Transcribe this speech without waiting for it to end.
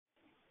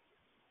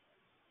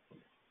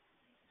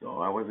So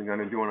I wasn't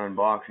gonna do an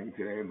unboxing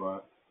today,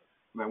 but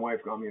my wife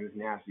got me this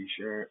nasty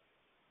shirt,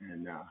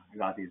 and I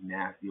got these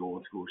nasty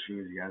old school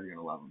shoes. You guys are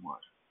gonna love them much.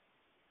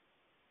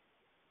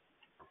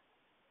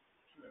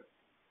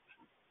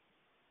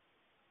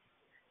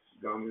 She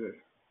got me this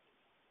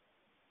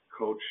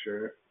Coach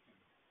shirt.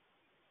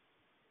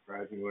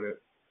 Surprised me with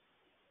it.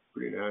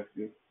 Pretty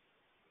nasty.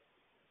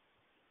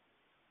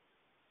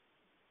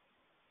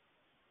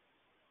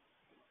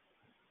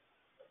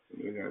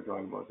 We're gonna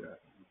talk about that.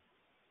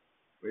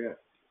 But yeah,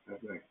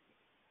 that's nice.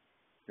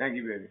 Thank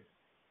you, baby.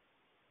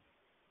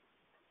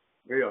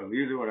 There you go.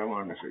 These are what I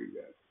wanted to show you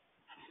guys.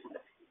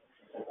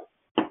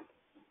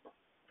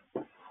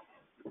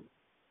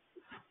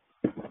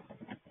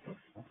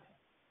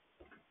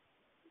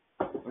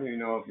 I don't even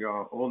know if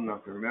y'all old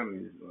enough to remember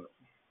these, but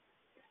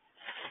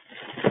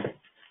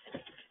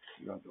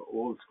you got the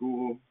old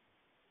school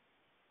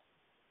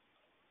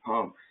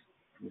pumps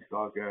from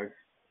StockX.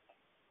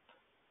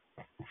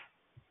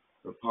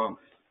 The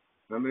pumps.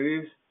 Remember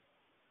these?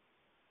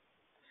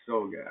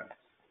 So gas.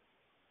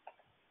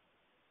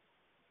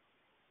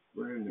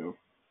 Brand new.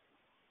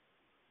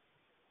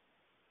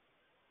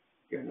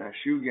 Getting that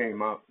shoe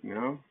game up, you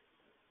know?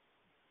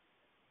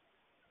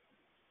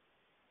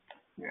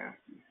 Yeah.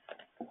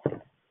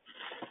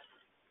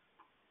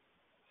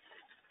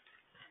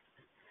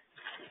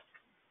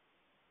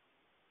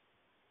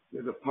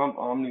 There's a pump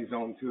Omni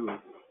Zone too,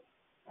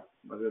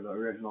 but they're the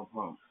original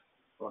pumps.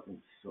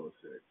 Fucking so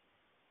sick.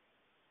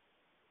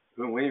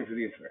 Been waiting for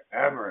these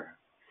forever.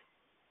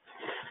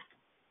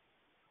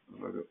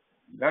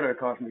 Better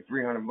cost me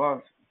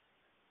 $300.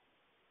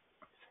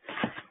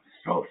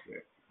 So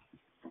sick.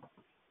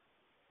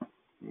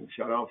 And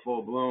shout out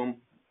Full Bloom.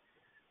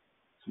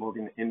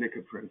 Smoking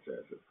Indica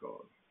Princess, it's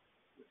called.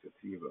 It's a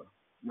sativa.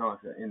 No,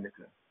 it's an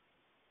Indica.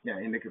 Yeah,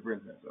 Indica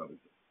Princess,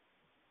 obviously.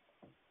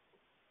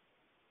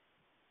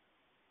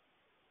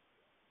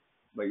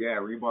 But yeah,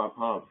 Reebok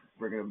pumps,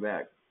 bringing it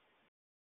back.